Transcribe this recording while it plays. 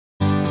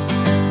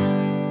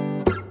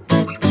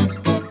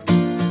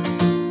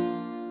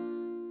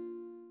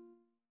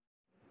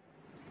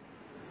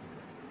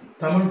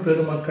தமிழ்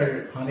பெருமக்கள்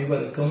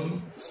அனைவருக்கும்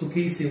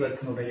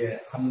சுகீசிவத்தினுடைய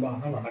அன்பான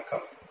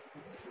வணக்கம்.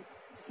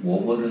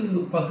 ஒவ்வொரு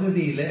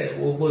பகுதியில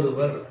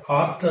ஒவ்வொருவர்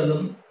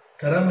ஆற்றலும்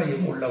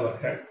திறமையும்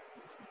உள்ளவர்கள்.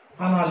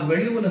 ஆனால்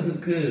வெளி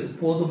உலகுக்கு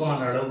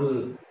போதுமான அளவு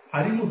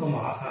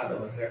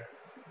அறிமுகமாகாதவர்கள்.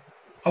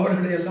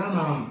 அவர்களையெல்லாம்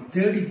நாம்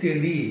தேடி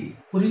தேடி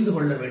புரிந்து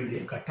கொள்ள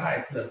வேண்டிய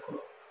கட்டாயத்தில்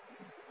இருக்கிறோம்.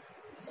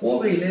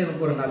 கோவையில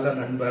எனக்கு ஒரு நல்ல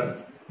நண்பர்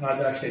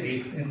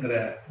ரஜாஷரீஃப்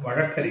என்கிற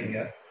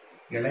வழக்கறிஞர்.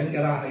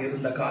 இளைஞராக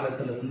இருந்த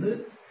காலத்திலிருந்து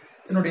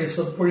என்னுடைய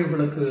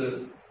சொற்பொழிவுகளுக்கு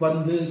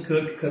வந்து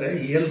கேட்கிற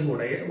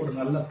இயல்புடைய ஒரு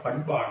நல்ல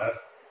பண்பாளர்.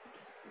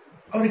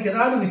 அவருக்கு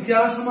ஏதாவது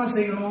வித்தியாசமா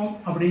செய்யணும்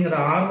அப்படிங்கிற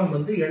ஆர்வம்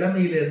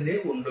இளமையிலிருந்தே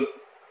உண்டு.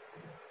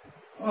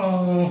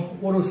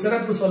 ஒரு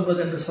சிறப்பு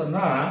சொல்வது என்று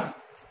சொன்னா,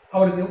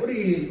 அவருக்கு எப்படி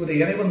ஒரு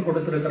இறைவன்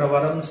கொடுத்திருக்கிற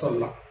வரம்னு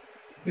சொல்லலாம்.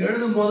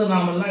 எழுதும் போது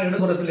நாமெல்லாம்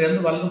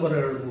இடதுபுறத்திலிருந்து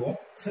வலதுபுறம் எழுதுவோம்.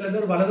 சில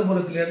பேர்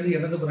வலதுபுறத்திலிருந்து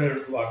இடதுபுறம்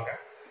எழுதுவாங்க.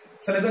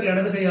 சில பேர்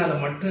இடது கையால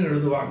மட்டும்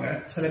எழுதுவாங்க.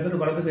 சில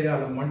பேர் வலது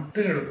கையால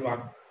மட்டும்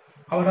எழுதுவாங்க.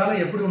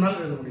 அவரால் எப்படி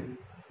வேணாலும் எழுத முடியும்.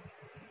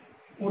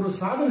 ஒரு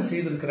சாதனை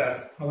செய்திருக்கிறார்.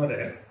 அவரு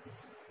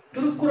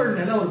திருக்குறள்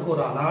மேல அவருக்கு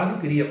ஒரு அலாதி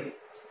பிரியம்.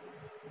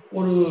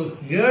 ஒரு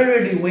 7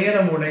 அடி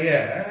உயரம் உடைய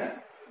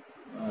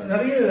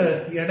நிறைய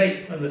எடை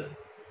அது.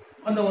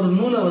 அந்த ஒரு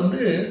நூலை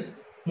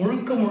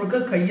முழுக்க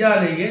முழுக்க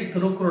கையாலேயே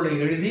திருக்குறளை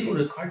எழுதி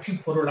ஒரு காட்சி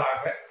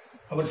பொருளாக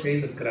அவர்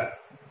செய்திருக்கிறார்.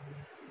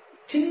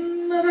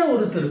 சின்னதா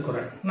ஒரு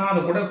திருக்குறள். நான்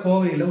அதை கூட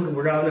கோவையில ஒரு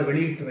விழாவில்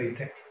வெளியிட்டு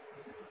வைத்தேன்.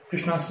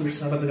 கிருஷ்ணா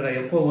ஸ்வீட்ஸ் நடந்துகிற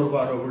எப்போ ஒரு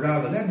வார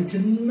விழாவில் அந்த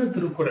சின்ன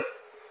திருக்குறள்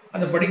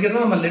அதை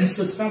படிக்கிறதா நம்ம லென்ஸ்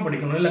வச்சு தான்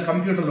படிக்கணும், இல்லை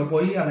கம்ப்யூட்டர்ல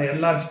போய் அதை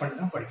என்லார்ஜ் பண்ணி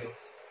தான் படிக்கணும்.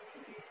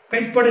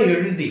 கைப்படை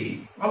எழுதி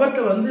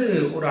அவர்கிட்ட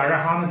ஒரு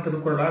அழகான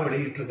திருக்குறளா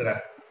வெளியிட்டு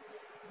இருக்கிறார்.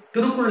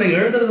 திருக்குறளை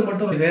எழுதுறது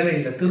மட்டும் வேலை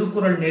இல்லை,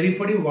 திருக்குறள்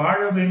நெறிப்படி வாழ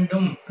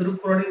வேண்டும்,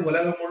 திருக்குறளை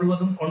உலகம்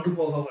முழுவதும் கொண்டு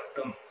போக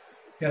வேண்டும்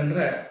என்ற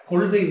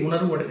கொள்கை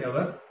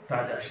உணர்வுடையவர்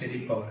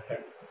ரஜாஷரீஃப்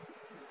அவர்கள்.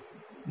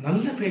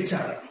 நல்ல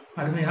பேச்சாளர்,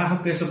 அருமையாக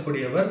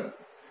பேசக்கூடியவர்.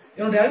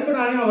 என்னுடைய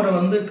அபிப்பிராயம்,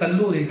 அவரை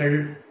கல்லூரிகள்,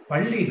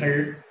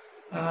 பள்ளிகள்,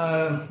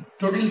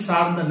 தொழில்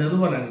சார்ந்த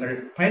நிறுவனங்கள்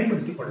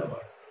பயன்படுத்திக்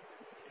கொள்ளவர்.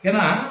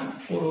 ஏன்னா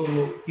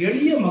ஒரு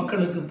எளிய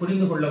மக்களுக்கு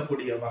புரிந்து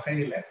கொள்ளக்கூடிய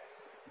வகையில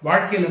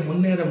வாழ்க்கையில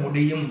முன்னேற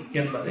முடியும்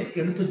என்பதை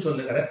எடுத்து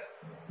சொல்லுகிற,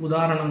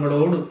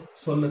 உதாரணங்களோடு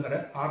சொல்லுகிற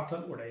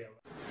ஆற்றல் உடையவர்.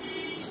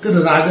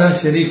 திரு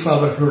ரஜாஷரீஃப்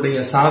அவர்களுடைய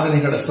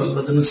சாதனைகளை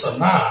சொல்வதுன்னு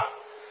சொன்னா,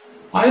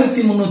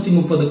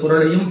 1330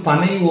 குறளையும்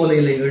பனை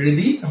ஓலையில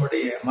எழுதி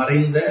நம்முடைய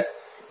மறைந்த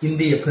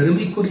இந்திய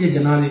பெருமைக்குரிய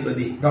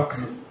ஜனாதிபதி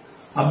டாக்டர்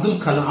அப்துல்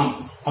கலாம்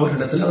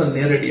அவர்களிடத்தில் அவர்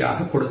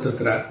நேரடியாக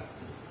கொடுத்திருக்கிறார்.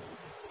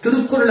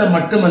 திருக்குறளை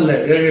மட்டுமல்ல,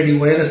 7 அடி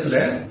உயரத்துல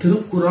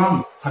திருக்குரான்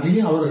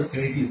அதையும் அவர்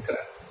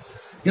எழுதியிருக்கிறார்.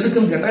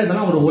 எதுக்குன்னு கேட்டா,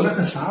 இதெல்லாம் ஒரு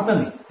உலக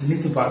சாதனை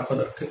நினைத்து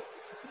பார்ப்பதற்கு.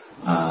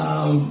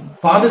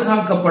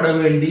 பாதுகாக்கப்பட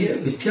வேண்டிய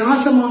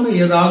வித்தியாசமான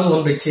ஏதாவது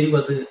ஒன்றை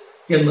செய்வது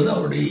என்பது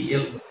அவருடைய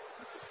இயல்பு.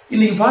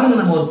 இன்னைக்கு பாருங்க,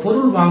 நம்ம ஒரு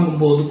பொருள்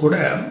வாங்கும் போது கூட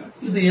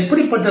இது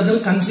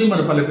எப்படிப்பட்டதுன்னு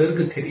கன்சியூமர் பல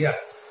பேருக்கு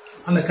தெரியாது.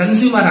 அந்த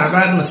கன்சியூமர்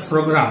அவேர்னஸ்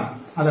ப்ரோக்ராம்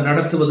அதை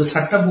நடத்துவது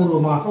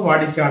சட்டபூர்வமாக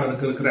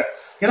வாடிக்கையாளருக்கு இருக்கிற,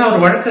 ஏன்னா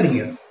அவர்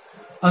வழக்கறிஞர்,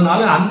 அதனால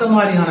அந்த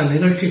மாதிரியான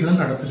நிகழ்ச்சிகளும்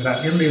நடத்துகிறார்.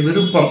 என்னுடைய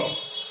விருப்பம்,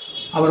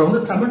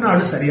 அவர்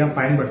தமிழ்நாடு சரியா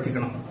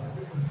பயன்படுத்திக்கணும்.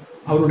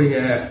 அவருடைய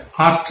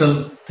ஆற்றல்,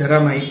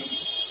 திறமை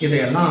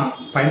இதையெல்லாம்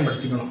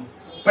பயன்படுத்திக்கணும்.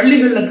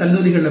 பள்ளிகள்ல,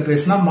 கல்லூரிகள்ல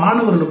பேசினா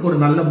மாணவர்களுக்கு ஒரு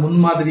நல்ல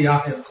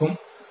முன்மாதிரியாக இருக்கும்.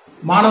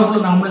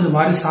 மாணவர்களும் நாமளும் இந்த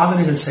மாதிரி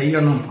சாதனைகள்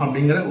செய்யணும்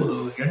அப்படிங்கிற ஒரு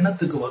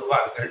எண்ணத்துக்கு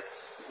வருவார்கள்.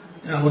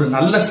 ஒரு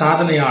நல்ல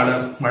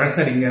சாதனையாளர்,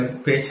 வழக்கறிஞர்,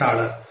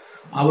 பேச்சாளர்,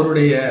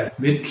 அவருடைய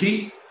வெற்றி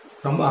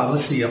ரொம்ப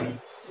அவசியம்.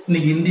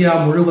 இன்னைக்கு இந்தியா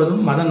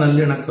முழுவதும் மத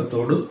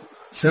நல்லிணக்கத்தோடு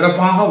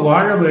சிறப்பாக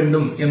வாழ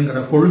வேண்டும் என்கிற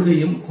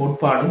கொள்கையும்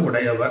கோட்பாடும்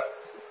உடையவர்.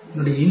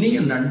 என்னுடைய இனிய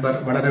நண்பர்,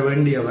 வளர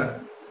வேண்டியவர்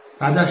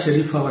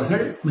ரஜாஷரீஃப்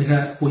அவர்கள் மிக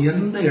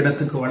உயர்ந்த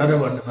இடத்துக்கு வளர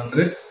வேண்டும்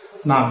என்று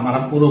நான்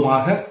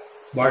மனப்பூர்வமாக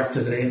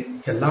வாழ்த்துகிறேன்.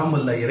 எல்லாம்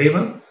வல்ல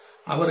இறைவன்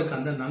அவருக்கு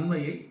அந்த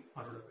நன்மையை